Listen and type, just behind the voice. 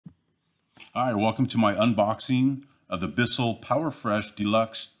All right, welcome to my unboxing of the Bissell Powerfresh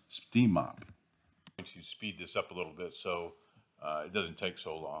Deluxe Steam Mop. I'm going to speed this up a little bit so it doesn't take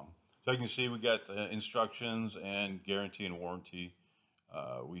so long. So you can see we got instructions and guarantee and warranty.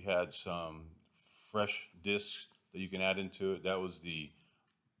 We had some fresh discs that you can add into it. That was the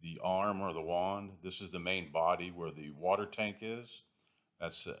arm or the wand. This is the main body where the water tank is.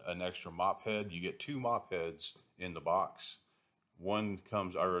 That's an extra mop head. You get 2 mop heads in the box. One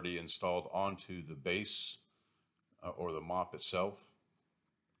comes already installed onto the base or the mop itself.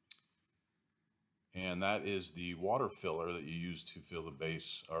 And that is the water filler that you use to fill the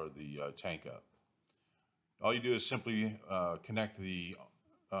base or the tank up. All you do is simply connect the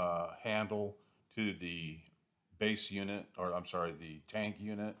handle to the base unit, or I'm sorry, the tank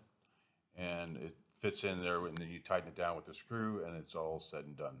unit, and it fits in there, and then you tighten it down with a screw, and it's all said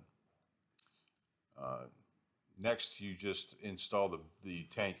and done. Next, you just install the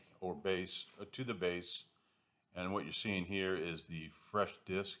tank or base to the base, and what you're seeing here is the fresh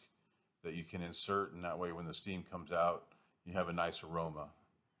disc that you can insert, and that way when the steam comes out, you have a nice aroma,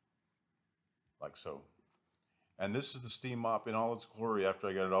 like so. And this is the steam mop in all its glory after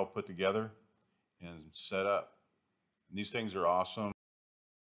I got it all put together and set up. And these things are awesome.